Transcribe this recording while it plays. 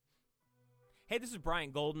Hey, this is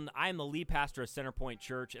Brian Golden. I am the lead pastor of Centerpoint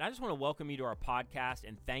Church, and I just want to welcome you to our podcast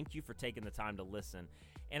and thank you for taking the time to listen.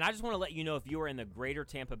 And I just want to let you know if you are in the greater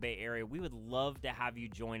Tampa Bay area, we would love to have you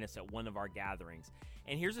join us at one of our gatherings.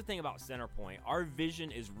 And here's the thing about Centerpoint. Our vision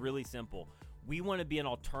is really simple. We want to be an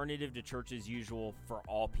alternative to church as usual for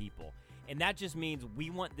all people. And that just means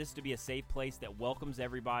we want this to be a safe place that welcomes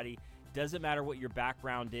everybody. Doesn't matter what your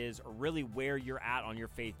background is or really where you're at on your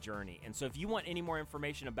faith journey. And so if you want any more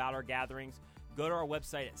information about our gatherings, go to our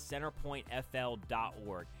website at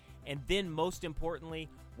centerpointfl.org. And then most importantly,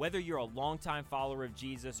 whether you're a longtime follower of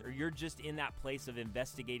Jesus or you're just in that place of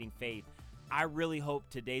investigating faith, I really hope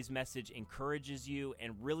today's message encourages you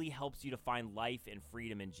and really helps you to find life and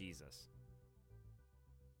freedom in Jesus.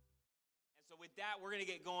 And so with that, we're going to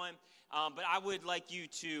get going. But I would like you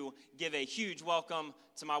to give a huge welcome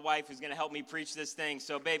to my wife who's going to help me preach this thing.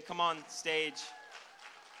 So babe, come on stage.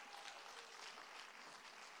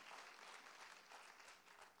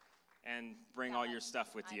 And bring all your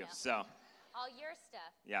stuff with you. So, all your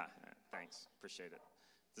stuff. Yeah, thanks. Appreciate it.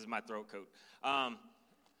 This is my throat coat. All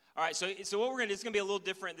right, so what we're gonna do, it's gonna be a little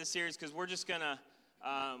different this series because we're just gonna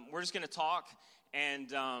talk, and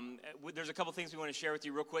there's a couple things we want to share with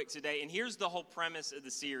you real quick today. And here's the whole premise of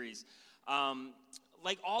the series.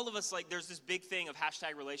 Like all of us, like there's this big thing of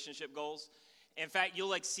hashtag relationship goals. In fact, you'll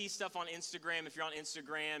like see stuff on Instagram if you're on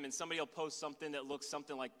Instagram, and somebody will post something that looks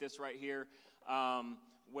something like this right here.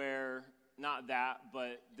 Where not that,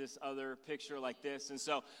 but this other picture like this. And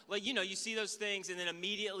so, like, you know, you see those things, and then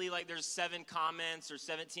immediately, like, there's 7 comments or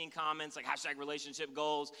 17 comments, like, hashtag relationship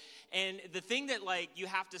goals. And the thing that, like, you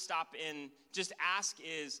have to stop and just ask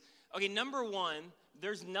is, okay, number one,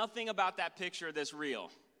 there's nothing about that picture that's real,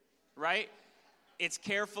 right? It's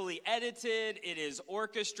carefully edited. It is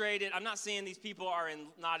orchestrated. I'm not saying these people are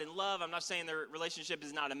not in love. I'm not saying their relationship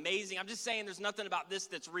is not amazing. I'm just saying there's nothing about this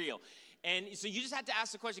that's real. And so you just have to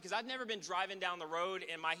ask the question, because I've never been driving down the road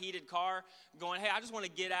in my heated car going, hey, I just want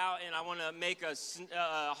to get out and I want to make a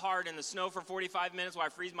heart in the snow for 45 minutes while I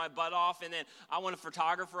freeze my butt off, and then I want a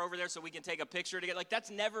photographer over there so we can take a picture together. Like,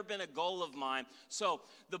 that's never been a goal of mine. So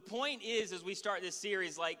the point is, as we start this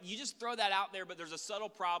series, like, you just throw that out there, but there's a subtle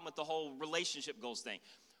problem with the whole relationship goals thing.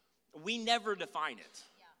 We never define it.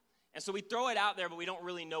 And so we throw it out there, but we don't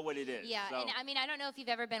really know what it is. Yeah, so. And I mean, I don't know if you've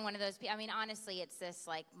ever been one of those people. I mean, honestly, it's this,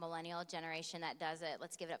 like, millennial generation that does it.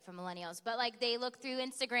 Let's give it up for millennials. But, like, they look through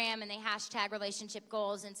Instagram and they hashtag relationship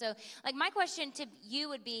goals. And so, like, my question to you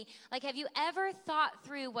would be, like, have you ever thought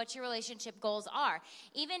through what your relationship goals are?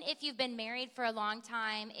 Even if you've been married for a long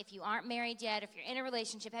time, if you aren't married yet, if you're in a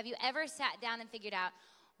relationship, have you ever sat down and figured out,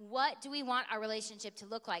 what do we want our relationship to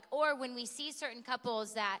look like? Or when we see certain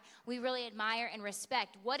couples that we really admire and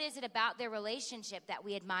respect, what is it about their relationship that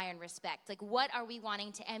we admire and respect? Like, what are we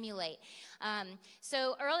wanting to emulate?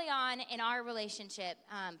 So early on in our relationship,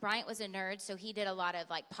 Bryant was a nerd, so he did a lot of,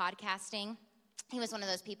 like, podcasting. He was one of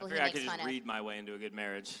those people who makes fun of. I could just read my way into a good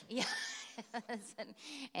marriage. Yeah.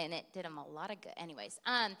 And it did him a lot of good. Anyways,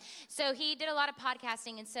 so he did a lot of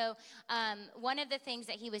podcasting. And so one of the things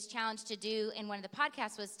that he was challenged to do in one of the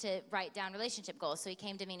podcasts was to write down relationship goals. So he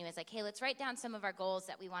came to me and he was like, hey, let's write down some of our goals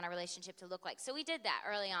that we want our relationship to look like. So we did that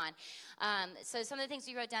early on. So some of the things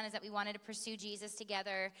we wrote down is that we wanted to pursue Jesus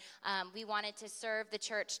together. We wanted to serve the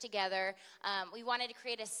church together. We wanted to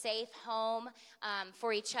create a safe home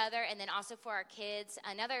for each other and then also for our kids.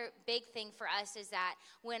 Another big thing for us is that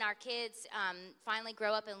when our kids finally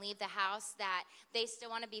grow up and leave the house, that they still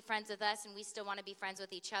want to be friends with us and we still want to be friends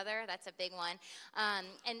with each other. That's a big one.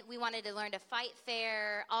 And we wanted to learn to fight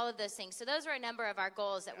fair, all of those things. So those were a number of our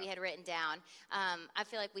goals that we had written down. I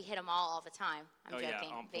feel like we hit them all the time. I'm joking,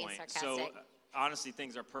 yeah, on being point. sarcastic. So honestly,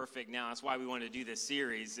 things are perfect now. That's why we wanted to do this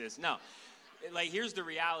series. Like, here's the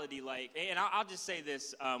reality. Like, and I'll just say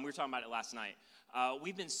this. We were talking about it last night.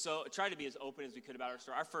 We've been tried to be as open as we could about our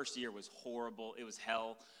story. Our first year was horrible. It was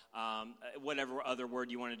hell. Whatever other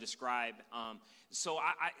word you want to describe. So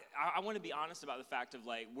I want to be honest about the fact of,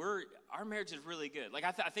 like, our marriage is really good. Like,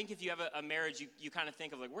 I think if you have a marriage, you kind of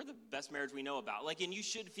think of, like, we're the best marriage we know about. Like, and you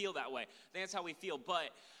should feel that way. I think that's how we feel.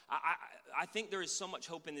 But I think there is so much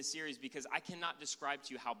hope in this series because I cannot describe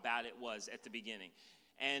to you how bad it was at the beginning.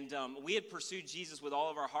 And we had pursued Jesus with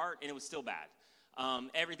all of our heart, and it was still bad.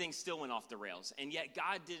 Everything still went off the rails. And yet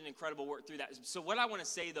God did an incredible work through that. So what I want to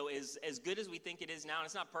say, though, is as good as we think it is now, and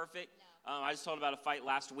it's not perfect. No. I just told about a fight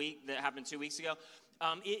last week that happened 2 weeks ago.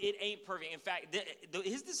 It ain't perfect. In fact,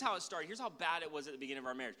 this is how it started. Here's how bad it was at the beginning of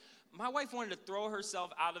our marriage. My wife wanted to throw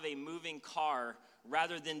herself out of a moving car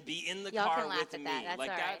rather than be in the car with me. That's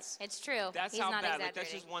like all right. It's true. That's He's how not bad. Exaggerating. Like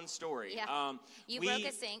that's just one story. Yeah. You broke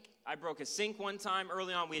a sink. I broke a sink one time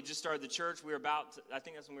early on. We had just started the church. We were I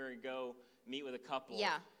think that's when we were going to go meet with a couple.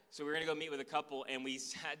 Yeah. So we were going to go meet with a couple, and we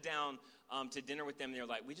sat down to dinner with them. And they were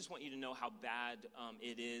like, we just want you to know how bad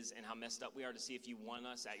it is and how messed up we are to see if you want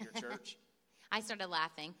us at your church. I started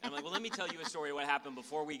laughing. I'm like, well, let me tell you a story of what happened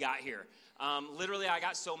before we got here. Literally, I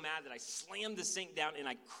got so mad that I slammed the sink down and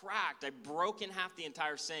I broke in half the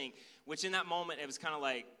entire sink, which in that moment, it was kind of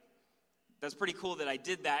like, that's pretty cool that I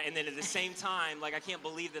did that. And then at the same time, like, I can't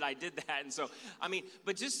believe that I did that. And so, I mean,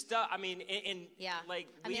 but just stuff, I mean, like.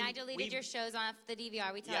 I deleted your shows off the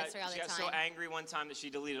DVR. We tell that story all the time. She got so angry one time that she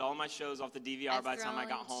deleted all my shows off the DVR by the time I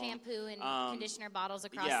got home. Shampoo and conditioner bottles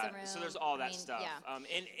across the room. So there's all that stuff. Yeah.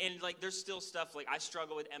 And like, there's still stuff, like, I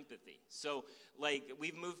struggle with empathy. So, like,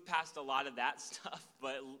 we've moved past a lot of that stuff.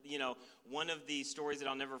 But, you know, one of the stories that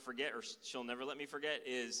I'll never forget, or she'll never let me forget,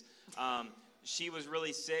 is she was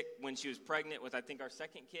really sick when she was pregnant with, I think, our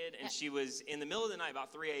second kid. And she was in the middle of the night,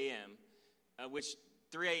 about 3 a.m., which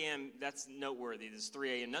 3 a.m., that's noteworthy. This is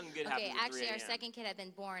 3 a.m. Nothing good happens at 3 a.m. Okay, actually, our second kid had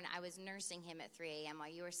been born. I was nursing him at 3 a.m.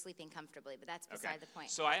 while you were sleeping comfortably, but that's beside the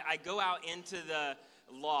point. So I go out into the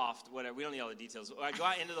loft, whatever. We don't need all the details. I go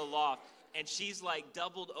out into the loft, and she's, like,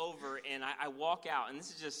 doubled over, and I walk out. And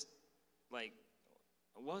this is just, like,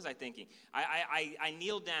 what was I thinking? I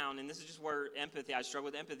kneel down, and this is just where I struggle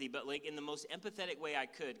with empathy, but like in the most empathetic way I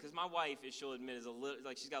could, because my wife, as she'll admit, is a little,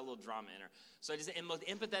 like she's got a little drama in her. So in the most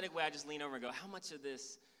empathetic way, I just lean over and go, how much of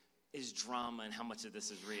this is drama and how much of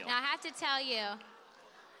this is real? Now, I have to tell you,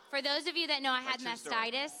 for those of you that know I had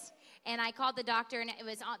mastitis, and I called the doctor, and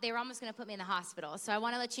they were almost going to put me in the hospital. So I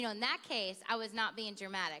want to let you know, in that case, I was not being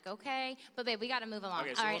dramatic, okay? But, babe, we got to move along.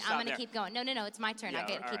 Okay, so all right, we'll I'm going to keep going. No, it's my turn. I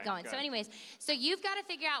get to keep going. So anyways, so you've got to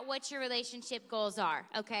figure out what your relationship goals are,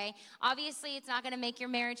 okay? Obviously, it's not going to make your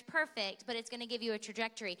marriage perfect, but it's going to give you a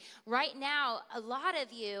trajectory. Right now, a lot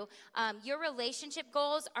of you, your relationship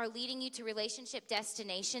goals are leading you to relationship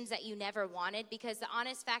destinations that you never wanted, because the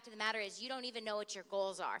honest fact of the matter is you don't even know what your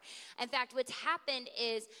goals are. In fact, what's happened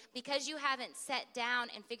is because you haven't sat down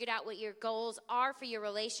and figured out what your goals are for your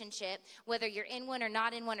relationship, whether you're in one or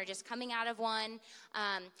not in one or just coming out of one,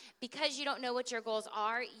 because you don't know what your goals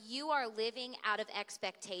are, you are living out of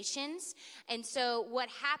expectations. And so what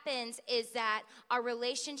happens is that our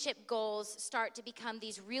relationship goals start to become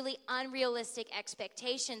these really unrealistic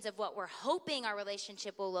expectations of what we're hoping our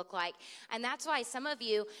relationship will look like. And that's why some of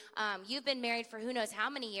you, you've been married for who knows how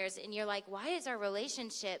many years, and you're like, why is our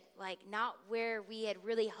relationship like not where we had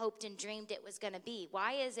really hoped and dreamed it was going to be?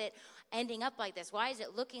 Why is it ending up like this? Why is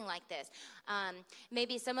it looking like this?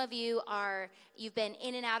 Maybe some of you you've been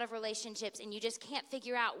in and out of relationships, and you just can't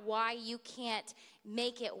figure out why you can't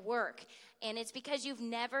make it work. And it's because you've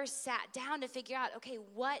never sat down to figure out, okay,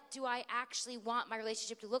 what do I actually want my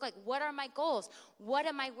relationship to look like? What are my goals? What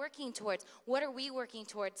am I working towards? What are we working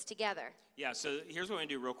towards together? Yeah, so here's what we're going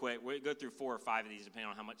to do real quick. We'll go through 4 or 5 of these, depending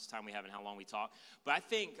on how much time we have and how long we talk. But I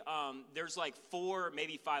think there's like 4,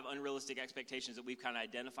 maybe 5 unrealistic expectations that we've kind of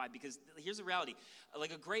identified, because here's the reality.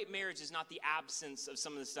 Like, a great marriage is not the absence of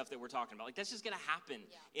some of the stuff that we're talking about. Like, that's just going to happen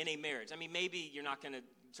in a marriage. I mean, maybe you're not going to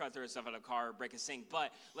try to throw stuff out of a car or break a sink,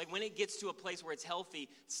 but like when it gets to a place where it's healthy,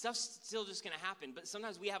 stuff's still just going to happen. But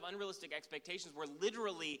sometimes we have unrealistic expectations where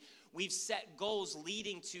literally we've set goals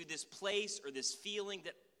leading to this place or this feeling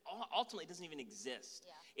that ultimately doesn't even exist.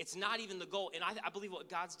 Yeah. It's not even the goal. And I believe what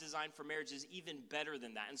God's designed for marriage is even better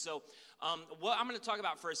than that. And so what I'm going to talk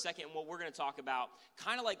about for a second, and what we're going to talk about,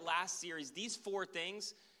 kind of like last series, these 4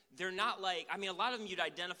 things, they're not like, I mean, a lot of them you'd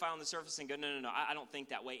identify on the surface and go, no, I don't think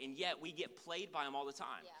that way. And yet we get played by them all the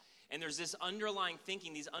time. Yeah. And there's this underlying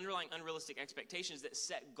thinking, these underlying unrealistic expectations that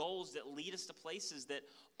set goals that lead us to places that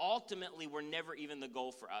ultimately were never even the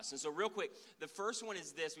goal for us. And so real quick, the first one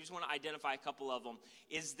is this. We just want to identify a couple of them,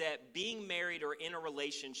 is that being married or in a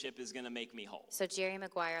relationship is going to make me whole. So Jerry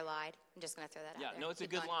Maguire lied. I'm just going to throw that out there. Yeah, no, it's a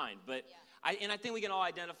good line. But I think we can all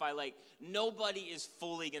identify, like, nobody is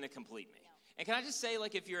fully going to complete me. And can I just say,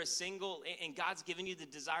 like, if you're a single and God's given you the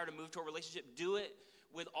desire to move to a relationship, do it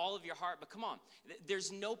with all of your heart. But come on,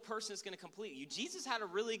 there's no person that's going to complete you. Jesus had a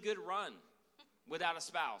really good run without a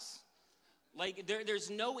spouse. Like, there's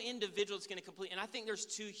no individual that's going to complete. And I think there's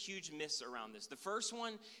 2 huge myths around this. The first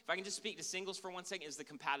one, if I can just speak to singles for 1 second, is the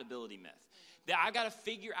compatibility myth. That I got to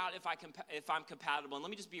figure out if I'm compatible. And let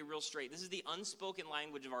me just be real straight. This is the unspoken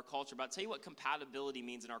language of our culture. But I'll tell you what compatibility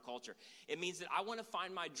means in our culture. It means that I want to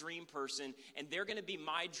find my dream person, and they're going to be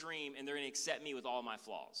my dream, and they're going to accept me with all my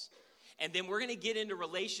flaws. And then we're going to get into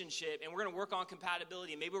relationship, and we're going to work on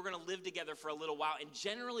compatibility, and maybe we're going to live together for a little while. And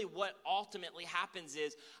generally what ultimately happens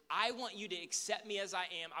is, I want you to accept me as I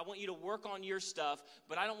am. I want you to work on your stuff,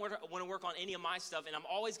 but I don't want to work on any of my stuff. And I'm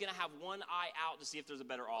always going to have one eye out to see if there's a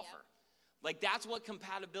better offer. Yep. Like, that's what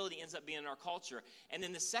compatibility ends up being in our culture. And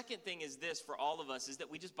then the second thing is this for all of us, is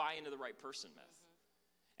that we just buy into the right person myth.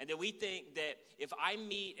 And that we think that if I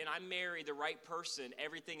meet and I marry the right person,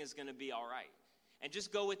 everything is going to be all right. And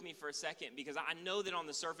just go with me for a second, because I know that on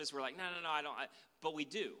the surface we're like, no, I don't. But we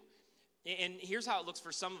do. And here's how it looks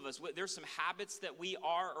for some of us. There's some habits that we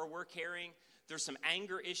are or we're carrying. There's some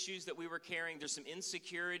anger issues that we were carrying. There's some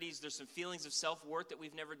insecurities. There's some feelings of self-worth that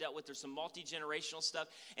we've never dealt with. There's some multi-generational stuff.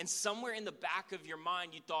 And somewhere in the back of your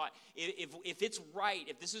mind, you thought, if it's right,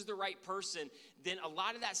 if this is the right person, then a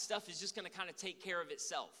lot of that stuff is just going to kind of take care of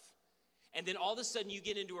itself. And then all of a sudden you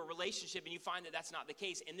get into a relationship and you find that that's not the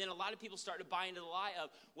case. And then a lot of people start to buy into the lie of,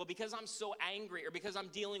 well, because I'm so angry or because I'm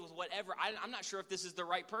dealing with whatever, I'm not sure if this is the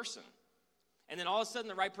right person. And then all of a sudden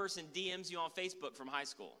the right person DMs you on Facebook from high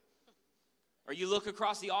school. Or you look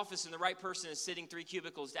across the office and the right person is sitting 3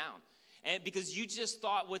 cubicles down. And because you just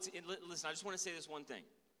thought listen, I just want to say this one thing.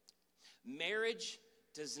 Marriage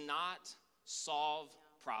does not solve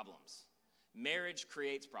problems. Marriage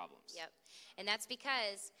creates problems. Yep. And that's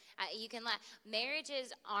because you can laugh.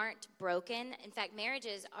 Marriages aren't broken. In fact,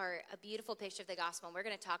 marriages are a beautiful picture of the gospel, and we're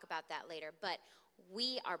going to talk about that later. But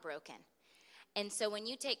we are broken. And so when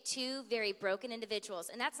you take 2 very broken individuals,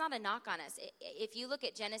 and that's not a knock on us. If you look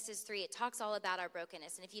at Genesis 3, it talks all about our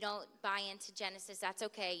brokenness. And if you don't buy into Genesis, that's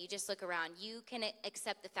okay. You just look around. You can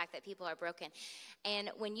accept the fact that people are broken.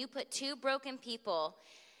 And when you put 2 broken people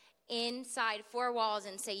inside 4 walls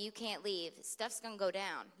and say you can't leave, stuff's going to go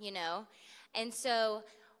down, you know? And so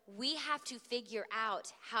we have to figure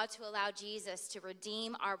out how to allow Jesus to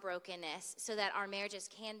redeem our brokenness so that our marriages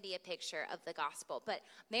can be a picture of the gospel. But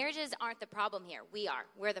marriages aren't the problem here.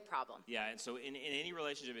 We're the problem. Yeah, and so in any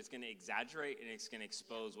relationship, it's going to exaggerate and it's going to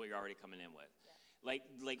expose what you're already coming in with. Yeah.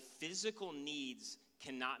 Like physical needs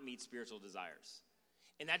cannot meet spiritual desires.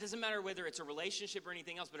 And that doesn't matter whether it's a relationship or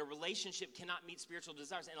anything else, but a relationship cannot meet spiritual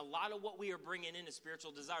desires. And a lot of what we are bringing in is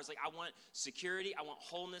spiritual desires. Like, I want security, I want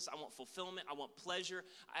wholeness, I want fulfillment, I want pleasure.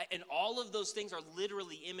 And all of those things are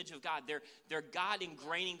literally image of God. They're God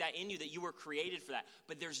ingraining that in you, that you were created for that.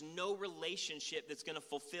 But there's no relationship that's going to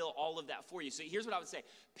fulfill all of that for you. So here's what I would say.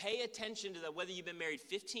 Pay attention to that, whether you've been married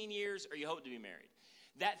 15 years or you hope to be married.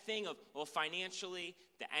 That thing of, well, financially,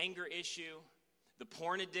 the anger issue, the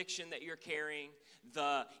porn addiction that you're carrying,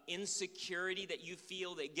 the insecurity that you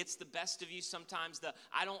feel that gets the best of you sometimes, the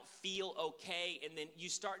I don't feel okay, and then you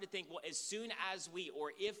start to think, well, as soon as we,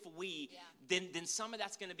 or if we, then some of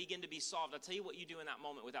that's going to begin to be solved. I'll tell you what you do in that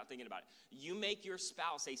moment without thinking about it. You make your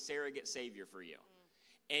spouse a surrogate savior for you.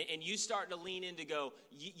 And you start to lean in to go,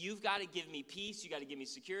 you've got to give me peace, you got to give me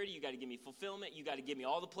security, you got to give me fulfillment, you got to give me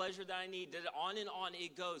all the pleasure that I need, on and on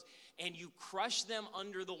it goes. And you crush them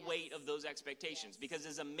under the weight of those expectations. Because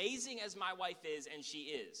as amazing as my wife is, and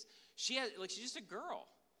she's just a girl.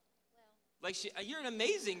 Well, you're an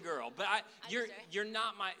amazing girl, but you're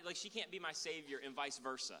not she can't be my savior and vice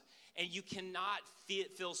versa. And you cannot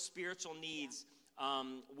fill spiritual needs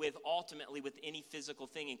with any physical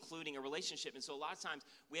thing, including a relationship. And so a lot of times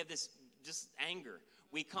we have this just anger.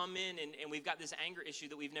 We come in and we've got this anger issue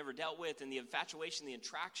that we've never dealt with, and the infatuation, the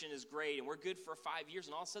attraction is great, and we're good for 5 years,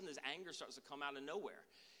 and all of a sudden this anger starts to come out of nowhere.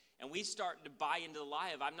 And we start to buy into the lie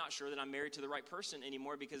of, I'm not sure that I'm married to the right person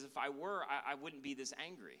anymore, because if I were, I wouldn't be this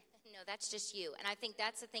angry. No, that's just you. And I think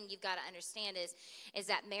that's the thing you've got to understand is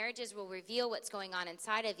that marriages will reveal what's going on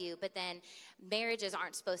inside of you, but then marriages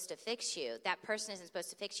aren't supposed to fix you. That person isn't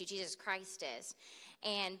supposed to fix you. Jesus Christ is.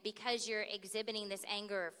 And because you're exhibiting this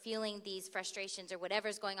anger or feeling these frustrations or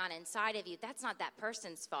whatever's going on inside of you, that's not that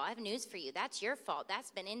person's fault. I have news for you. That's your fault. That's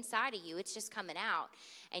been inside of you. It's just coming out.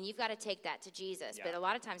 And you've got to take that to Jesus. Yeah. But a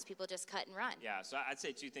lot of times people just cut and run. Yeah, so I'd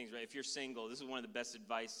say 2 things, right? If you're single, this is one of the best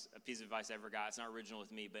piece of advice I ever got. It's not original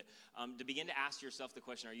with me, but to begin to ask yourself the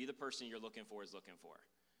question, are you the person you're looking for is looking for?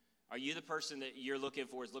 Are you the person that you're looking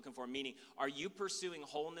for is looking for? Meaning, are you pursuing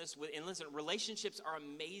wholeness? And listen, relationships are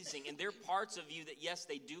amazing, and they're parts of you that, yes,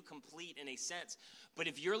 they do complete in a sense. But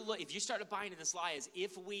if you start to buy into this lie as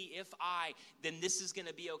if I, then this is going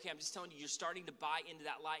to be okay. I'm just telling you, you're starting to buy into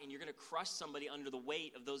that lie, and you're going to crush somebody under the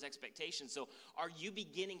weight of those expectations. So are you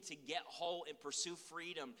beginning to get whole and pursue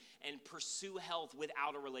freedom and pursue health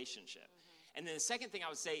without a relationship? Mm-hmm. And then the second thing I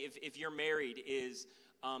would say, if you're married, is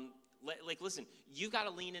listen, you've got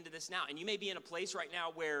to lean into this now. And you may be in a place right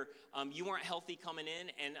now where you weren't healthy coming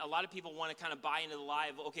in, and a lot of people want to kind of buy into the lie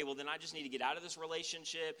of, okay, well, then I just need to get out of this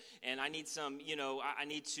relationship, and I need some, I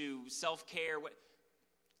need to self-care.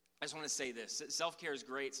 I just want to say this. Self-care is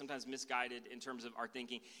great, sometimes misguided in terms of our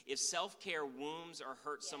thinking. If self-care wounds or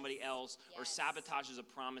hurts somebody else or sabotages a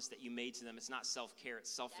promise that you made to them, it's not self-care,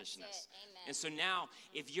 it's selfishness. That's it. Amen. And so now,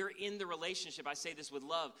 if you're in the relationship, I say this with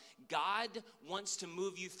love, God wants to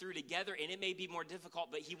move you through together, and it may be more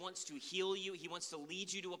difficult, but he wants to heal you. He wants to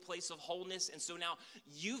lead you to a place of wholeness. And so now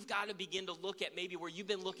you've got to begin to look at maybe where you've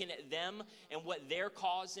been looking at them and what they're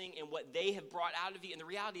causing and what they have brought out of you. And the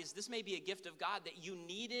reality is this may be a gift of God that you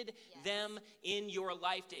needed them in your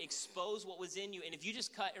life to expose what was in you. And if you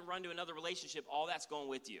just cut and run to another relationship, all that's going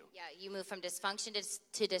with you. Yeah, you move from dysfunction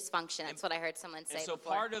to dysfunction. That's what I heard someone say. And so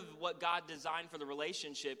before. part of what God designed for the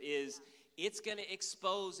relationship is it's going to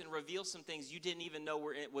expose and reveal some things you didn't even know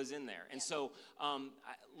it was in there. And so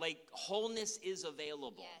wholeness is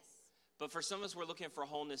available. Yes. But for some of us, we're looking for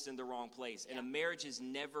wholeness in the wrong place. And a marriage is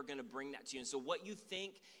never going to bring that to you. And so what you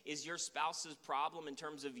think is your spouse's problem in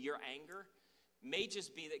terms of your anger may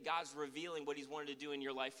just be that God's revealing what he's wanted to do in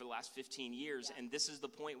your life for the last 15 years. And this is the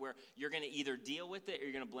point where you're going to either deal with it or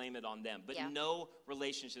you're going to blame it on them. But no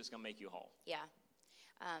relationship is going to make you whole. Yeah.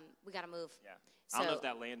 We got to move. Yeah. So, I don't know if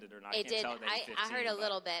that landed or not. It did. I heard a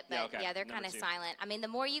little bit, but they're kind of 2. silent. I mean, the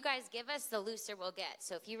more you guys give us, the looser we'll get.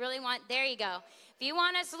 So if you really want, there you go. If you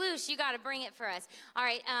want us loose, you got to bring it for us. All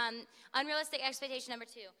right. Unrealistic expectation number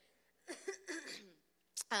 2.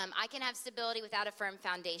 I can have stability without a firm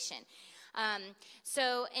foundation.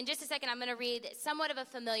 So in just a second, I'm going to read somewhat of a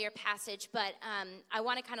familiar passage, but I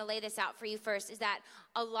want to kind of lay this out for you first, is that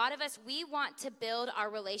a lot of us, we want to build our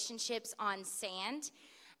relationships on sand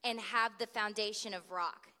and have the foundation of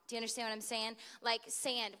rock. Do you understand what I'm saying? Like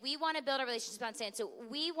sand. We want to build our relationships on sand. So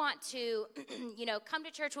we want to, come to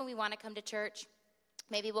church when we want to come to church.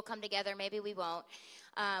 Maybe we'll come together. Maybe we won't.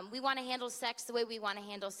 We want to handle sex the way we want to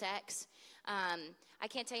handle sex. I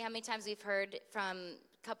can't tell you how many times we've heard from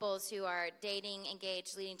couples who are dating,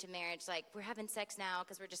 engaged, leading to marriage, like, we're having sex now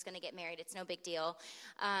because we're just going to get married. It's no big deal.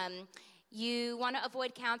 You want to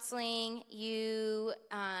avoid counseling. You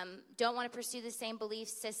don't want to pursue the same belief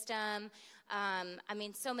system.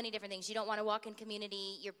 So many different things. You don't want to walk in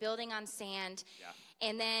community. You're building on sand. Yeah.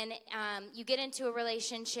 And then you get into a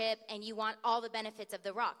relationship and you want all the benefits of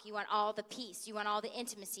the rock. You want all the peace. You want all the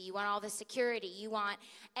intimacy. You want all the security. You want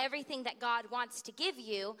everything that God wants to give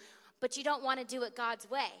you, but you don't want to do it God's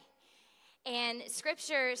way. And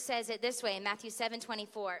Scripture says it this way in Matthew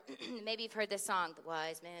 7:24. Maybe you've heard this song, "The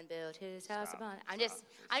wise man built his house upon." I'm just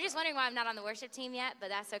wondering why I'm not on the worship team yet, but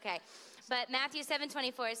that's okay. But Matthew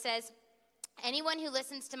 7:24 says, "Anyone who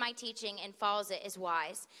listens to my teaching and follows it is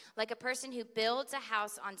wise, like a person who builds a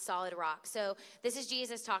house on solid rock." So this is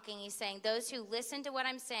Jesus talking. He's saying, those who listen to what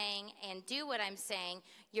I'm saying and do what I'm saying,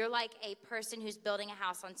 you're like a person who's building a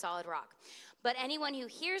house on solid rock. But anyone who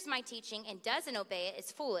hears my teaching and doesn't obey it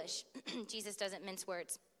is foolish. Jesus doesn't mince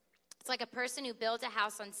words. It's like a person who builds a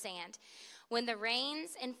house on sand. When the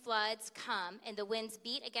rains and floods come and the winds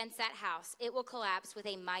beat against that house, it will collapse with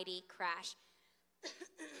a mighty crash.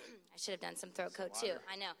 I should have done some throat coat too.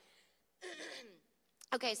 I know.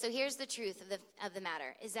 Okay, so here's the truth of the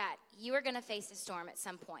matter, is that you are going to face a storm at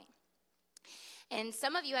some point. And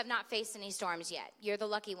some of you have not faced any storms yet. You're the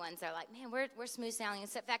lucky ones that are like, man, we're smooth sailing. In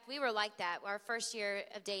fact, we were like that our first year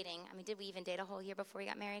of dating. Did we even date a whole year before we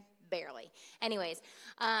got married? Barely. Anyways,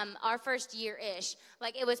 our first year-ish,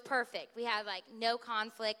 it was perfect. We had no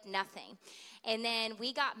conflict, nothing. And then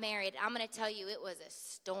we got married. I'm going to tell you, it was a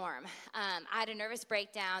storm. I had a nervous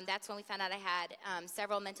breakdown. That's when we found out I had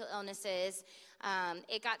several mental illnesses.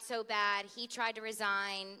 It got so bad. He tried to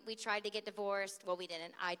resign. We tried to get divorced. Well, we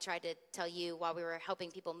didn't. I tried to tell you while we were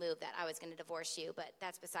helping people move that I was going to divorce you, but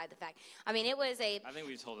that's beside the fact. It was I think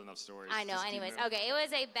we've told enough stories. I know. Anyways, okay. It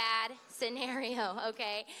was a bad scenario,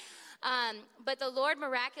 okay? But the Lord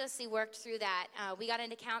miraculously worked through that. We got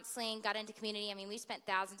into counseling, got into community. We spent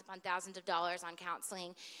thousands upon thousands of dollars on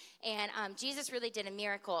counseling. And Jesus really did a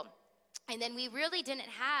miracle. And then we really didn't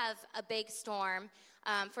have a big storm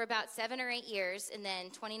for about 7 or 8 years. And then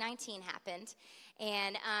 2019 happened.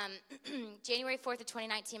 And January 4th of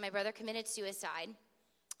 2019, my brother committed suicide.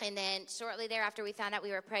 And then shortly thereafter, we found out we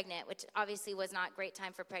were pregnant, which obviously was not a great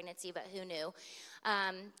time for pregnancy, but who knew?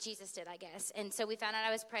 Jesus did, I guess. And so we found out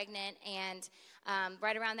I was pregnant, and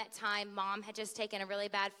right around that time, Mom had just taken a really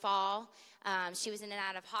bad fall. She was in and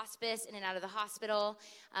out of hospice, in and out of the hospital.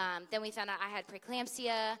 Then we found out I had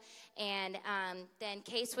preeclampsia, and then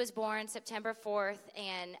Case was born September 4th,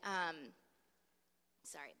 and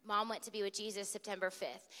Mom went to be with Jesus September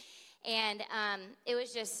 5th. And it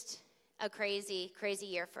was just a crazy, crazy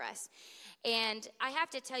year for us. And I have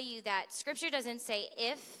to tell you that Scripture doesn't say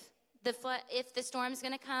if the storm's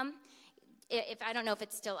going to come. If I don't know if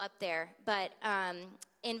it's still up there, but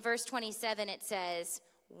in verse 27 it says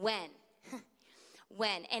when.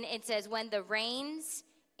 When. And it says when the rains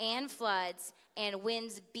and floods and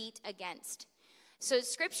winds beat against. So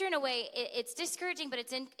Scripture, in a way, it's discouraging, but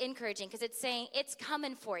it's encouraging, because it's saying it's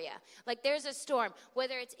coming for you. Like there's a storm,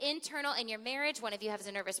 whether it's internal in your marriage, one of you has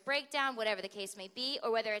a nervous breakdown, whatever the case may be,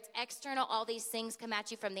 or whether it's external, all these things come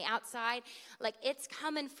at you from the outside. Like it's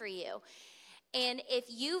coming for you. And if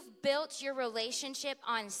you've built your relationship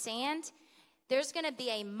on sand, there's going to be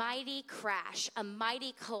a mighty crash, a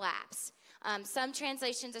mighty collapse. Some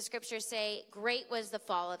translations of Scripture say, great was the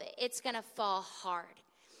fall of it. It's going to fall hard.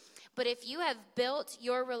 But if you have built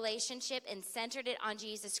your relationship and centered it on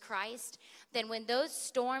Jesus Christ, then when those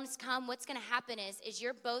storms come, what's going to happen is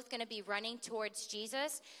you're both going to be running towards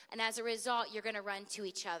Jesus, and as a result, you're going to run to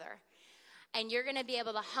each other. And you're going to be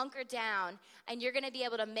able to hunker down, and you're going to be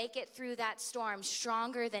able to make it through that storm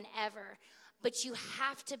stronger than ever. But you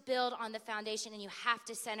have to build on the foundation, and you have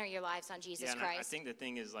to center your lives on Jesus Christ. I think the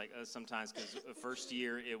thing is, like, sometimes, because the first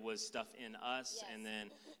year it was stuff in us, yes. And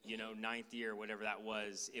then, ninth year, whatever that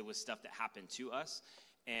was, it was stuff that happened to us.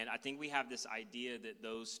 And I think we have this idea that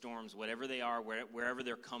those storms, whatever they are, wherever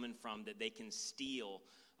they're coming from, that they can steal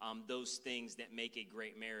those things that make a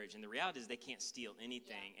great marriage. And the reality is they can't steal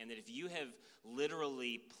anything. Yeah. And that if you have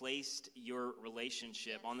literally placed your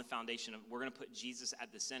relationship on the foundation of, we're going to put Jesus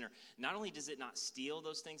at the center, not only does it not steal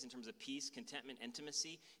those things in terms of peace, contentment,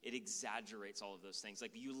 intimacy, it exaggerates all of those things.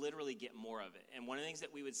 Like you literally get more of it. And one of the things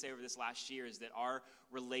that we would say over this last year is that our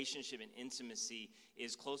relationship and intimacy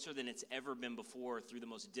is closer than it's ever been before through the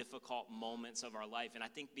most difficult moments of our life. And I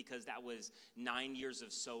think because that was 9 years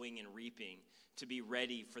of sowing and reaping to be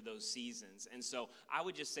ready for those seasons. And so I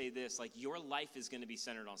would just say this, like your life is going to be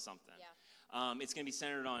centered on something. Yeah. It's going to be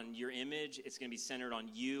centered on your image. It's going to be centered on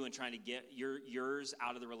you and trying to get yours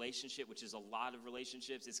out of the relationship, which is a lot of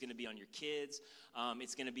relationships. It's going to be on your kids.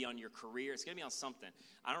 It's going to be on your career. It's going to be on something.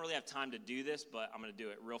 I don't really have time to do this, but I'm going to do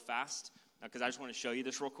it real fast because I just want to show you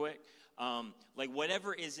this real quick. Like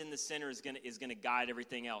whatever is in the center is going to guide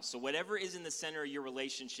everything else. So whatever is in the center of your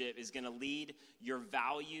relationship is going to lead your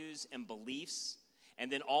values and beliefs.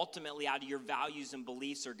 And then ultimately out of your values and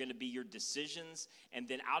beliefs are going to be your decisions. And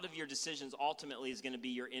then out of your decisions ultimately is going to be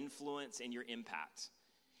your influence and your impact.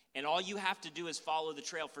 And all you have to do is follow the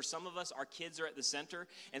trail. For some of us, our kids are at the center.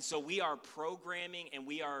 And so we are programming and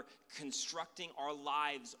we are constructing our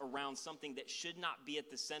lives around something that should not be at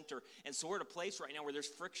the center. And so we're at a place right now where there's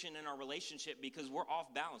friction in our relationship because we're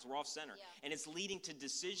off balance, we're off center. Yeah. And it's leading to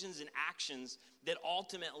decisions and actions that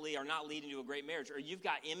ultimately are not leading to a great marriage. Or you've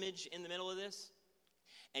got image in the middle of this.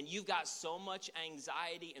 And you've got so much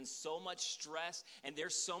anxiety and so much stress, and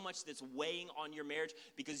there's so much that's weighing on your marriage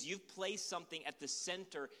because you've placed something at the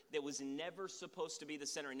center that was never supposed to be the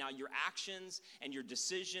center. And now your actions and your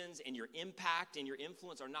decisions and your impact and your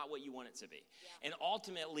influence are not what you want it to be. Yeah. And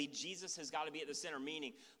ultimately, Jesus has got to be at the center,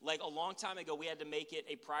 meaning like a long time ago, we had to make it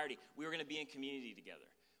a priority. We were going to be in community together.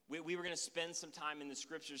 We were going to spend some time in the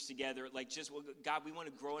scriptures together, like just, well, God, we want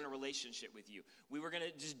to grow in a relationship with you. We were going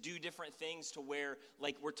to just do different things to where,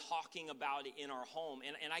 like, we're talking about it in our home.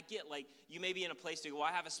 And I get, like, you may be in a place to go, well,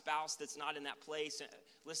 I have a spouse that's not in that place.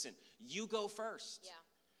 Listen, you go first. Yeah.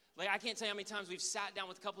 Like, I can't tell you how many times we've sat down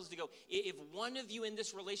with couples to go, if one of you in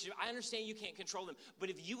this relationship, I understand you can't control them, but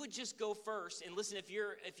if you would just go first, and listen, if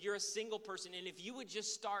you're a single person, and if you would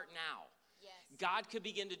just start now, God could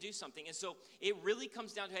begin to do something. And so it really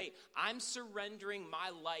comes down to, hey, I'm surrendering my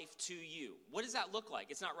life to you. What does that look like?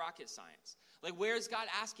 It's not rocket science. Like, where is God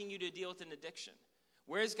asking you to deal with an addiction?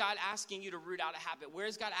 Where is God asking you to root out a habit? Where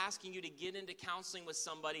is God asking you to get into counseling with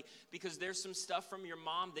somebody because there's some stuff from your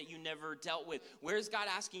mom that you never dealt with? Where is God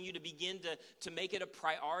asking you to begin to make it a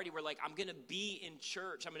priority where, like, I'm going to be in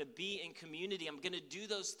church, I'm going to be in community, I'm going to do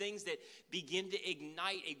those things that begin to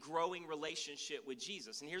ignite a growing relationship with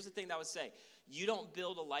Jesus? And here's the thing that I would say. You don't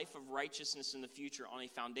build a life of righteousness in the future on a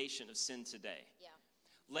foundation of sin today. Yeah.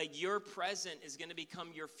 Like your present is going to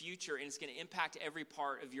become your future and it's going to impact every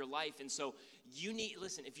part of your life. And so you need,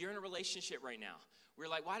 listen, if you're in a relationship right now, we're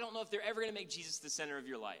like, well, I don't know if they're ever going to make Jesus the center of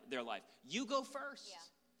their life. You go first.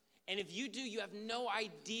 Yeah. And if you do, you have no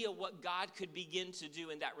idea what God could begin to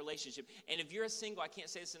do in that relationship. And if you're a single, I can't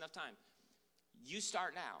say this enough time, you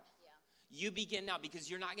start now. You begin now because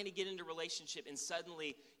you're not going to get into relationship and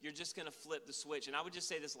suddenly you're just going to flip the switch. And I would just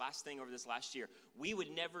say this last thing over this last year. We would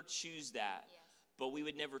never choose that, but we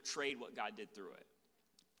would never trade what God did through it.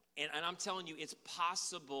 And I'm telling you, it's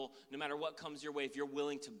possible no matter what comes your way if you're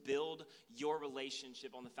willing to build your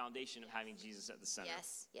relationship on the foundation of having Jesus at the center.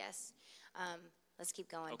 Yes. Let's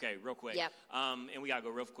keep going. Okay, real quick. Yep. And we got to go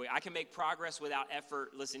real quick. I can make progress without effort.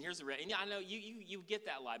 Listen, here's the and I know you get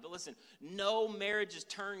that lie, but listen, no marriage is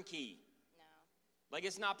turnkey. No. Like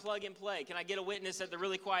it's not plug and play. Can I get a witness at the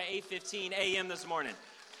really quiet 8:15 a.m. this morning?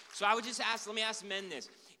 So I would just let me ask men this.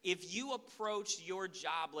 If you approached your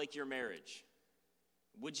job like your marriage,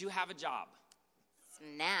 would you have a job?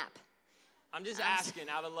 Snap. I'm just asking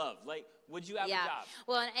out of love. Like, would you have a job?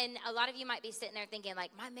 Well, and a lot of you might be sitting there thinking,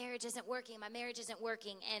 like, my marriage isn't working.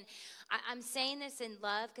 And I'm saying this in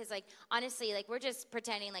love because, like, honestly, like, we're just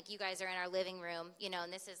pretending like you guys are in our living room,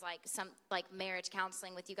 and this is like some, like, marriage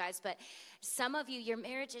counseling with you guys. But some of you, your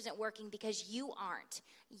marriage isn't working because you aren't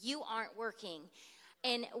working.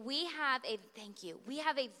 And we have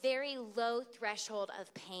a very low threshold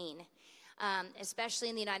of pain. Especially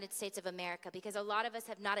in the United States of America, because a lot of us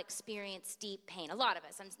have not experienced deep pain. A lot of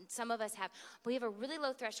us, some of us have, but we have a really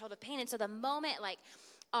low threshold of pain. And so the moment, like,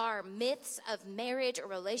 our myths of marriage or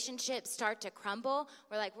relationships start to crumble,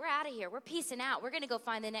 we're like, we're out of here. We're peacing out. We're going to go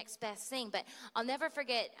find the next best thing. But I'll never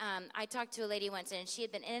forget, I talked to a lady once, and she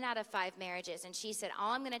had been in and out of 5 marriages, and she said,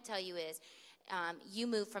 all I'm going to tell you is, you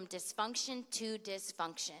move from dysfunction to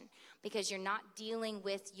dysfunction because you're not dealing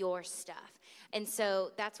with your stuff. And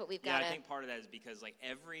so that's what we've got to... Yeah, I think part of that is because, like,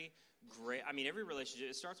 every relationship,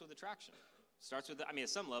 it starts with attraction. It starts with, at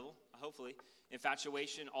some level, hopefully,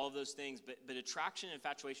 infatuation, all of those things. But attraction and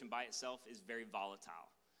infatuation by itself is very volatile.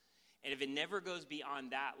 And if it never goes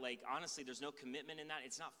beyond that, like, honestly, there's no commitment in that.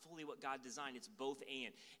 It's not fully what God designed. It's both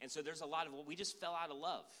and. And so there's a lot of, we just fell out of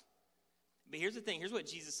love. But here's the thing. Here's what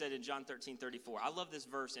Jesus said in John 13:34. I love this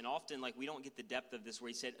verse, and often, like, we don't get the depth of this, where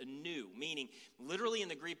he said anew, meaning literally in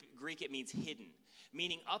the Greek it means hidden,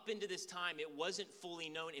 meaning up into this time it wasn't fully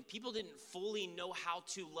known, and people didn't fully know how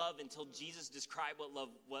to love until Jesus described what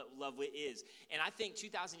love is. And I think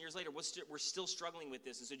 2,000 years later, we're still struggling with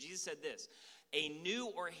this. And so Jesus said this, a new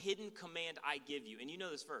or hidden command I give you. And you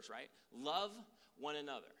know this verse, right? Love one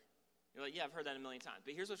another. You're like, yeah, I've heard that a million times.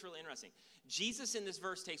 But here's what's really interesting. Jesus in this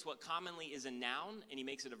verse takes what commonly is a noun and he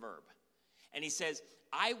makes it a verb. And he says,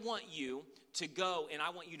 I want you to go and I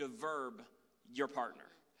want you to verb your partner.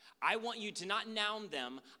 I want you to not noun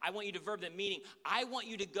them. I want you to verb them, meaning I want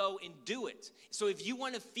you to go and do it. So if you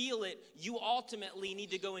want to feel it, you ultimately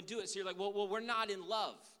need to go and do it. So you're like, well, we're not in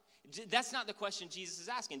love. That's not the question Jesus is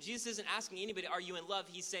asking. Jesus isn't asking anybody, are you in love?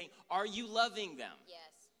 He's saying, are you loving them? Yes.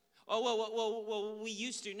 Oh, well, we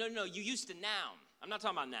used to. No, you used to noun. I'm not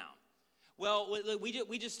talking about noun. Well,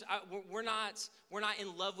 we're not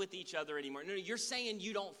in love with each other anymore. No, you're saying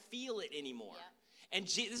you don't feel it anymore. Yeah. And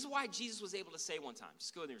this is why Jesus was able to say one time,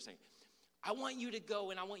 just go there and say, I want you to go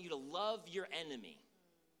and I want you to love your enemy.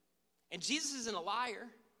 And Jesus isn't a liar.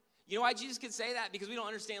 You know why Jesus could say that? Because we don't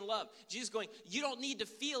understand love. Jesus going, you don't need to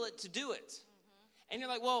feel it to do it. Mm-hmm. And you're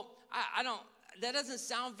like, well, I don't, that doesn't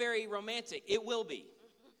sound very romantic. It will be.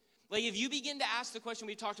 Like, if you begin to ask the question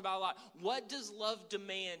we talked about a lot, what does love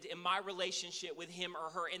demand in my relationship with him or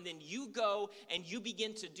her? And then you go and you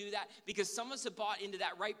begin to do that, because some of us have bought into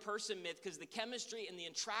that right person myth, because the chemistry and the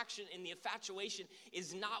attraction and the infatuation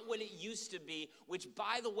is not what it used to be, which,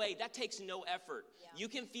 by the way, that takes no effort. Yeah. You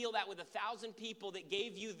can feel that with 1,000 people that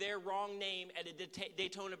gave you their wrong name at a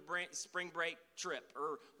Daytona spring break trip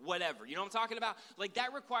or whatever. You know what I'm talking about? Like,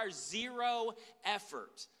 that requires zero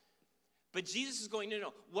effort. But Jesus is going,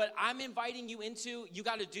 no. What I'm inviting you into, you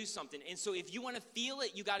got to do something. And so if you want to feel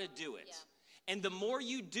it, you got to do it. Yeah. And the more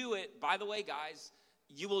you do it, by the way, guys,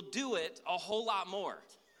 you will do it a whole lot more.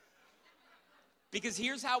 Because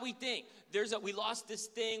here's how we think. We lost this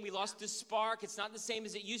thing. We lost this spark. It's not the same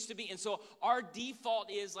as it used to be. And so our default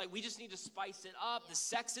is like, we just need to spice it up. Yeah. The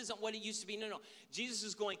sex isn't what it used to be. No. Jesus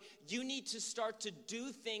is going, you need to start to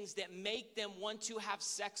do things that make them want to have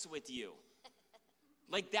sex with you.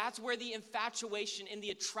 Like, that's where the infatuation and the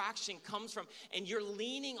attraction comes from. And you're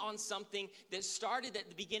leaning on something that started at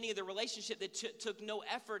the beginning of the relationship that took no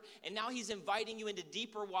effort. And now he's inviting you into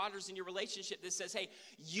deeper waters in your relationship that says, hey,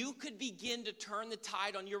 you could begin to turn the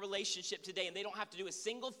tide on your relationship today. And they don't have to do a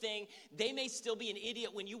single thing. They may still be an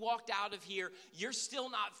idiot when you walked out of here. You're still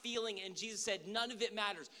not feeling it. And Jesus said, none of it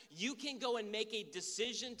matters. You can go and make a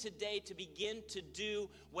decision today to begin to do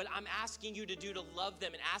what I'm asking you to do, to love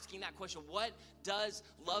them, and asking that question, what does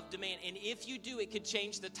love demand? And if you do, it could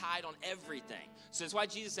change the tide on everything. So that's why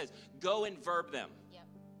Jesus says, go and verb them. Yep.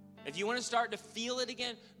 If you want to start to feel it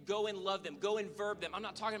again, go and love them. Go and verb them. I'm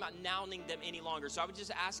not talking about nouning them any longer. So I would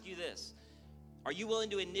just ask you this. Are you willing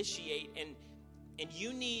to initiate And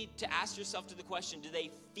you need to ask yourself to the question, do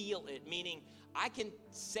they feel it? Meaning, I can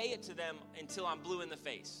say it to them until I'm blue in the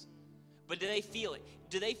face. But do they feel it?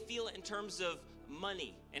 Do they feel it in terms of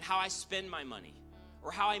money and how I spend my money?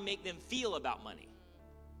 Or how I make them feel about money?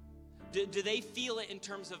 Do they feel it in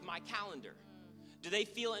terms of my calendar? Do they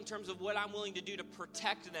feel it in terms of what I'm willing to do to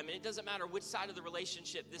protect them? And it doesn't matter which side of the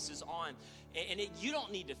relationship this is on. And you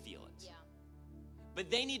don't need to feel it. Yeah. But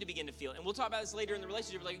they need to begin to feel it. And we'll talk about this later in the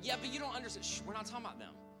relationship. We're like, yeah, but you don't understand. Shh, we're not talking about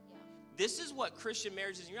them. Yeah. This is what Christian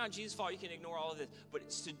marriage is. You're not Jesus' fault. You can ignore all of this. But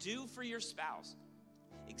it's to do for your spouse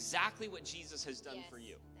exactly what Jesus has done for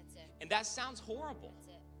you. That's it. And that sounds horrible.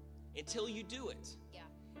 That's it. Until you do it. Yeah.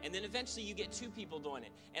 And then eventually you get two people doing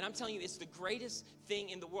it. And I'm telling you, it's the greatest thing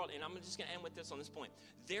in the world. And I'm just going to end with this on this point.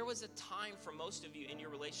 There was a time for most of you in your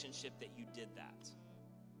relationship that you did that.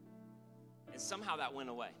 And somehow that went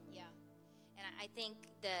away. Yeah. And I think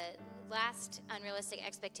the last unrealistic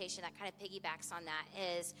expectation that kind of piggybacks on that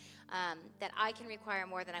is that I can require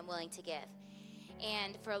more than I'm willing to give.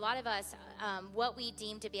 And for a lot of us, what we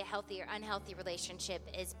deem to be a healthy or unhealthy relationship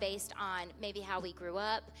is based on maybe how we grew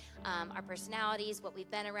up, our personalities, what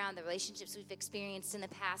we've been around, the relationships we've experienced in the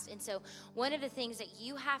past. And so one of the things that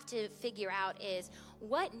you have to figure out is,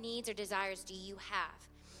 what needs or desires do you have?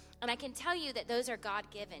 And I can tell you that those are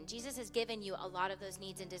God-given. Jesus has given you a lot of those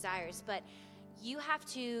needs and desires, but you have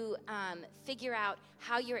to figure out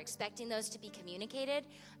how you're expecting those to be communicated,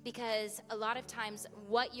 because a lot of times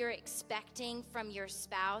what you're expecting from your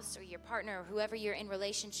spouse or your partner or whoever you're in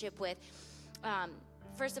relationship with,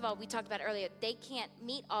 first of all, we talked about earlier, they can't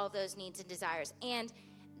meet all of those needs and desires, and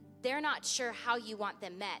they're not sure how you want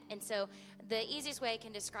them met. And so the easiest way I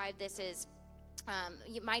can describe this is,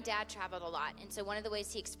 my dad traveled a lot, and so one of the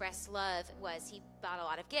ways he expressed love was he bought a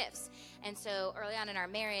lot of gifts. And so early on in our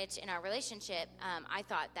marriage, in our relationship, I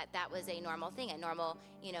thought that was a normal thing, a normal,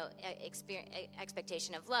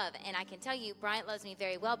 expectation of love. And I can tell you, Bryant loves me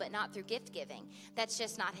very well, but not through gift giving. That's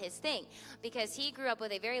just not his thing, because he grew up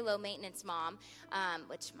with a very low maintenance mom,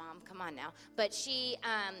 which, mom, come on now, but she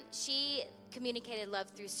communicated love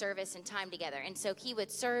through service and time together. And so he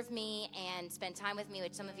would serve me and spend time with me,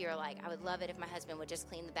 which some of you are like, I would love it if my husband would just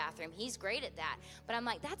clean the bathroom. He's great at that. But I'm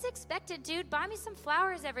like, that's expected, dude. Buy me some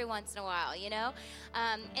flowers every once in a while,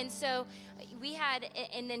 And so we had,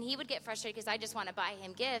 and then he would get frustrated because I just want to buy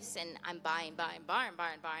him gifts, and I'm buying.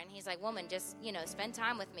 He's like, woman, just, spend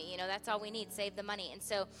time with me. That's all we need. Save the money. And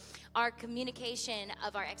so our communication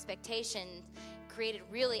of our expectations created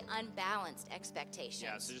really unbalanced expectations.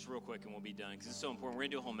 Yeah, so just real quick and we'll be done, because it's so important. We're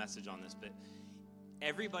going to do a whole message on this, but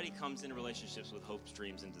everybody comes into relationships with hopes,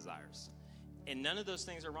 dreams, and desires. And none of those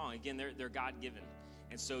things are wrong. Again, they're God-given.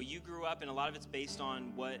 And so you grew up, and a lot of it's based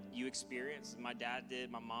on what you experienced. My dad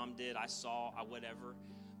did, my mom did, I saw, whatever.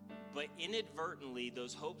 But inadvertently,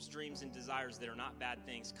 those hopes, dreams, and desires that are not bad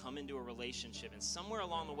things come into a relationship. And somewhere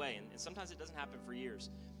along the way, and sometimes it doesn't happen for years,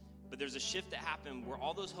 but there's a shift that happened where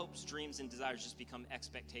all those hopes, dreams, and desires just become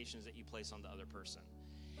expectations that you place on the other person.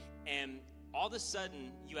 And all of a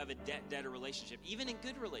sudden, you have a debt-debtor relationship, even in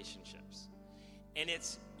good relationships. And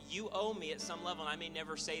it's, you owe me at some level, and I may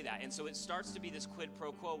never say that. And so it starts to be this quid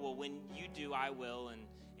pro quo. Well, when you do, I will.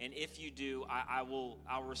 And if you do,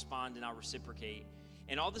 I'll respond and I'll reciprocate.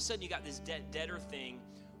 And all of a sudden, you got this debt-debtor thing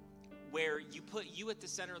where you put you at the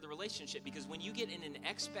center of the relationship. Because when you get in an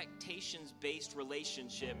expectations-based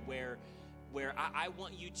relationship where I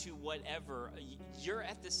want you to whatever, you're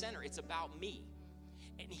at the center. It's about me.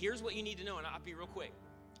 And here's what you need to know, and I'll be real quick.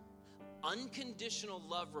 Unconditional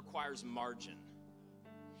love requires margin.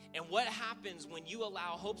 And what happens when you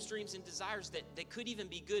allow hopes, dreams, and desires that could even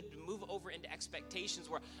be good to move over into expectations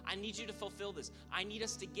where I need you to fulfill this. I need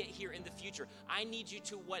us to get here in the future. I need you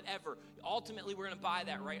to whatever. Ultimately, we're going to buy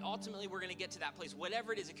that, right? Ultimately, we're going to get to that place.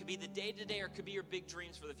 Whatever it is, it could be the day-to-day or it could be your big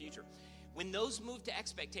dreams for the future. When those move to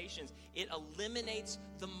expectations, it eliminates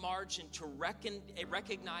the margin to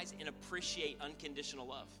recognize and appreciate unconditional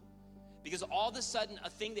love. Because all of a sudden, a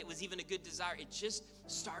thing that was even a good desire, it just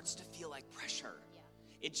starts to feel like pressure.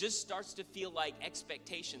 It just starts to feel like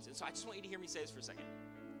expectations. And so I just want you to hear me say this for a second.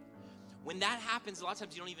 When that happens, a lot of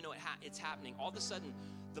times you don't even know it's happening. All of a sudden,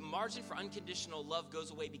 the margin for unconditional love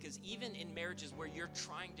goes away, because even in marriages where you're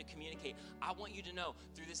trying to communicate, I want you to know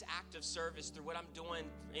through this act of service, through what I'm doing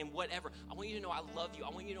and whatever, I want you to know I love you.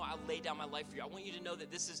 I want you to know I lay down my life for you. I want you to know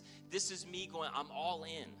that this is me going, I'm all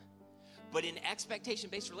in. But in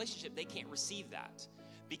expectation-based relationship, they can't receive that.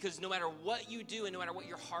 Because no matter what you do and no matter what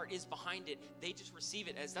your heart is behind it, they just receive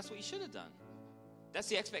it as that's what you should have done. That's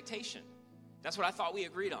the expectation. That's what I thought we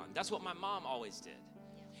agreed on. That's what my mom always did.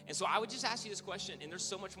 And so I would just ask you this question, and there's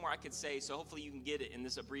so much more I could say, so hopefully you can get it in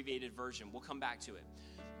this abbreviated version. We'll come back to it.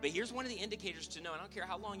 But here's one of the indicators to know, and I don't care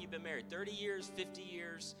how long you've been married, 30 years, 50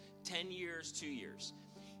 years, 10 years, 2 years.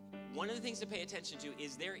 One of the things to pay attention to,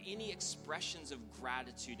 is there any expressions of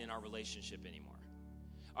gratitude in our relationship anymore?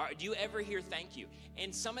 Do you ever hear thank you?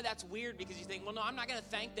 And some of that's weird because you think, well, no, I'm not going to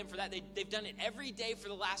thank them for that. They've done it every day for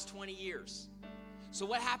the last 20 years. So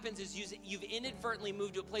what happens is you've inadvertently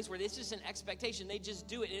moved to a place where it's just an expectation. They just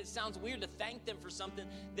do it. And it sounds weird to thank them for something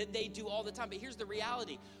that they do all the time. But here's the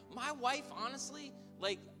reality. My wife, honestly,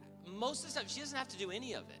 like most of the time, she doesn't have to do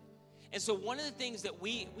any of it. And so one of the things that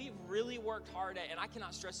we've really worked hard at, and I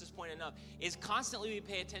cannot stress this point enough, is constantly we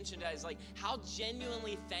pay attention to that, is like, how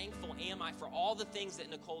genuinely thankful am I for all the things that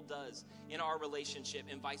Nicole does in our relationship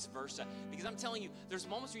and vice versa? Because I'm telling you, there's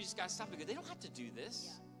moments where you just got to stop and go, they don't have to do this.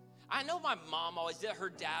 Yeah. I know my mom always did, her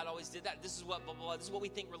dad always did that. This is what blah, blah, blah. This is what we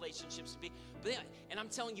think relationships should be. And I'm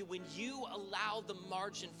telling you, when you allow the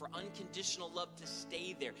margin for unconditional love to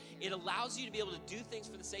stay there, it allows you to be able to do things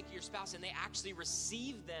for the sake of your spouse, and they actually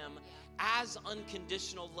receive them as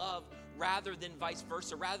unconditional love rather than vice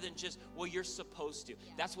versa, rather than just, well, you're supposed to.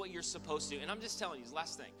 That's what you're supposed to. And I'm just telling you, this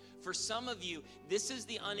last thing. For some of you, this is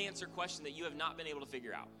the unanswered question that you have not been able to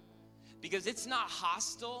figure out. Because it's not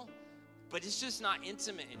hostile, but it's just not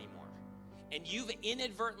intimate anymore. And you've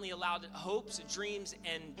inadvertently allowed hopes, dreams,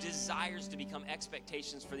 and desires to become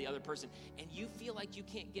expectations for the other person. And you feel like you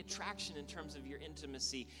can't get traction in terms of your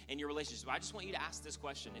intimacy and your relationship. I just want you to ask this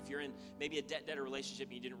question. If you're in maybe a debt-debtor relationship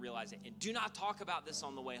and you didn't realize it, and do not talk about this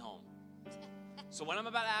on the way home. So what I'm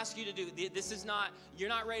about to ask you to do, this is not, you're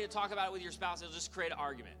not ready to talk about it with your spouse. It'll just create an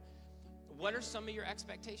argument. What are some of your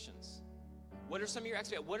expectations? What are some of your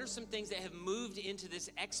expectations? What are some things that have moved into this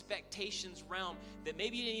expectations realm that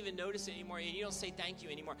maybe you didn't even notice it anymore, and you don't say thank you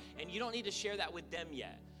anymore, and you don't need to share that with them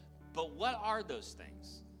yet? But what are those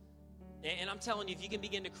things? And I'm telling you, if you can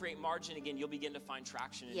begin to create margin again, you'll begin to find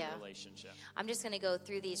traction in your relationship. I'm just going to go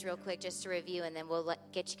through these real quick just to review, and then we'll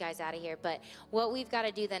get you guys out of here. But what we've got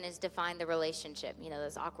to do then is define the relationship. You know,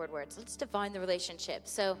 those awkward words. Let's define the relationship.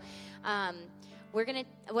 So,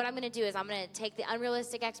 what I'm going to do is I'm going to take the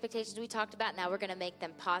unrealistic expectations we talked about. Now we're going to make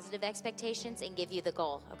them positive expectations and give you the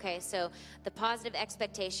goal, okay? So the positive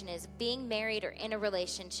expectation is being married or in a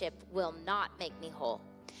relationship will not make me whole.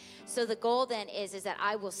 So the goal then is that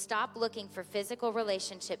I will stop looking for physical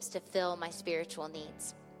relationships to fill my spiritual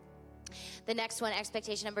needs. The next one,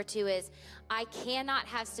 expectation number 2, is I cannot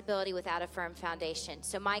have stability without a firm foundation.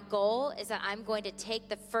 So my goal is that I'm going to take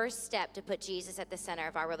the first step to put Jesus at the center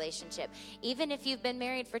of our relationship. Even if you've been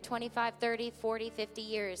married for 25, 30, 40, 50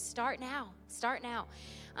 years, start now.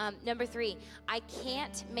 Number 3, I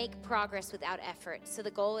can't make progress without effort. So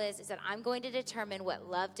the goal is that I'm going to determine what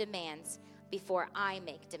love demands before I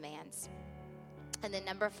make demands. And then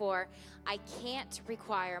number 4, I can't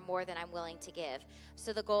require more than I'm willing to give.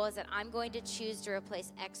 So the goal is that I'm going to choose to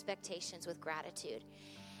replace expectations with gratitude.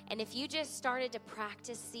 And if you just started to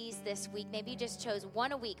practice these this week, maybe you just chose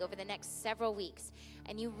one a week over the next several weeks,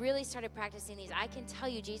 and you really started practicing these, I can tell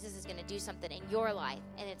you Jesus is going to do something in your life,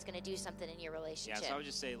 and it's going to do something in your relationship. Yeah, so I would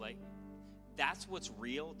just say, like, that's what's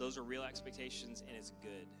real. Those are real expectations, and it's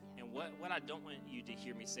good. And what I don't want you to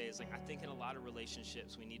hear me say is, like, I think in a lot of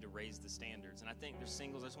relationships we need to raise the standards. And I think there's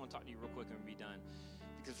singles, I just want to talk to you real quick and we'll be done.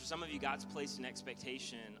 Because for some of you, God's placed an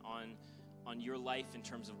expectation on your life in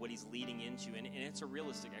terms of what he's leading into. And it's a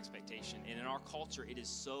realistic expectation. And in our culture, it is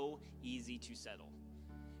so easy to settle.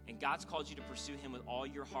 And God's called you to pursue him with all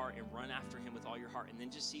your heart and run after him with all your heart. And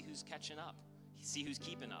then just see who's catching up. See who's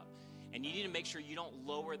keeping up. And you need to make sure you don't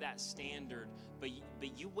lower that standard. But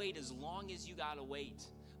you wait as long as you got to wait,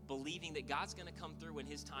 believing that God's going to come through when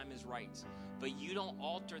his time is right. But you don't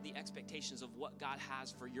alter the expectations of what God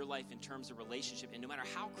has for your life in terms of relationship. And no matter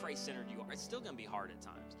how Christ-centered you are, it's still going to be hard at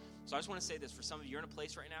times. So I just want to say this. For some of you, you're in a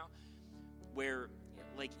place right now where,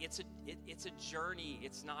 like, it's a journey.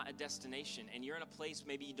 It's not a destination. And you're in a place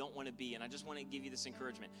maybe you don't want to be. And I just want to give you this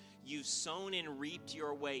encouragement. You've sown and reaped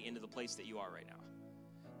your way into the place that you are right now.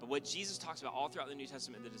 But what Jesus talks about all throughout the New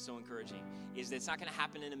Testament that is so encouraging is that it's not going to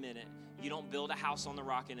happen in a minute. You don't build a house on the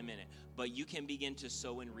rock in a minute, but you can begin to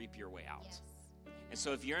sow and reap your way out. Yes. And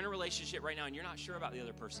so if you're in a relationship right now and you're not sure about the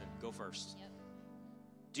other person, go first. Yep.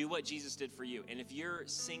 Do what Jesus did for you. And if you're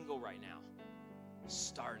single right now,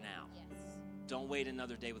 start now. Yes. Don't wait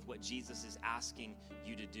another day with what Jesus is asking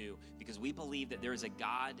you to do, because we believe that there is a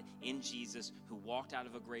God in Jesus who walked out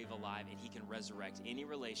of a grave alive, and he can resurrect any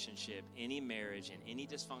relationship, any marriage, and any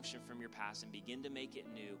dysfunction from your past and begin to make it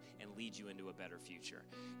new and lead you into a better future.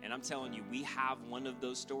 And I'm telling you, we have one of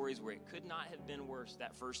those stories where it could not have been worse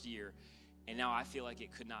that first year. And now I feel like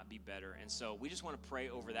it could not be better. And so we just want to pray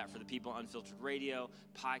over that for the people on Unfiltered Radio,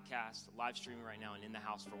 podcast, live streaming right now, and in the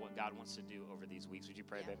house for what God wants to do over these weeks. Would you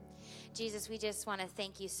pray, babe? Jesus, we just want to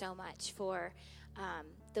thank you so much for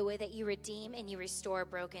the way that you redeem and you restore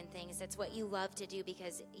broken things. That's what you love to do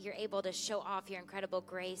because you're able to show off your incredible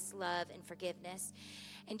grace, love, and forgiveness.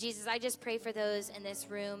 And Jesus, I just pray for those in this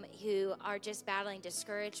room who are just battling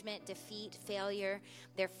discouragement, defeat, failure.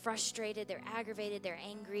 They're frustrated, they're aggravated, they're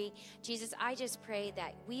angry. Jesus, I just pray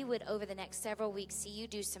that we would, over the next several weeks, see you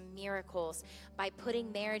do some miracles by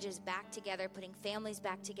putting marriages back together, putting families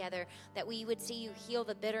back together, that we would see you heal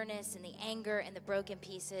the bitterness and the anger and the broken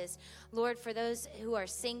pieces. Lord, for those who are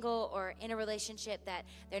single or in a relationship that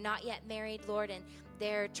they're not yet married, Lord, and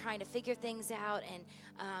they're trying to figure things out and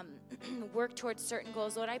work towards certain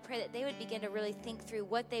goals. Lord, I pray that they would begin to really think through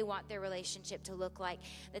what they want their relationship to look like,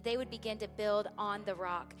 that they would begin to build on the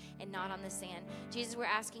rock and not on the sand. Jesus, we're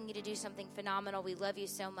asking you to do something phenomenal. We love you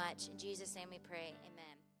so much. In Jesus' name we pray. Amen.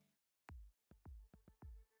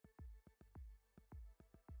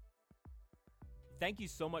 Thank you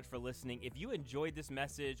so much for listening. If you enjoyed this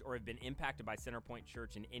message or have been impacted by Centerpoint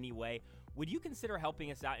Church in any way, would you consider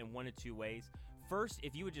helping us out in one of two ways? First,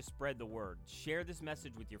 if you would just spread the word, share this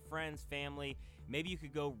message with your friends, family. Maybe you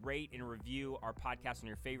could go rate and review our podcast on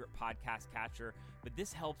your favorite podcast catcher, but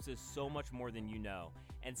this helps us so much more than you know.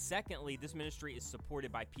 And secondly, this ministry is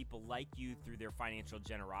supported by people like you through their financial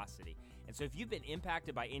generosity. And so if you've been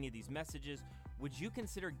impacted by any of these messages, would you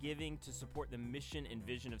consider giving to support the mission and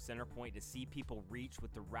vision of Centerpoint to see people reach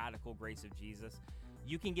with the radical grace of Jesus?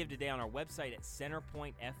 You can give today on our website at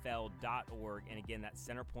centerpointfl.org. And again, that's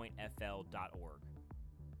centerpointfl.org.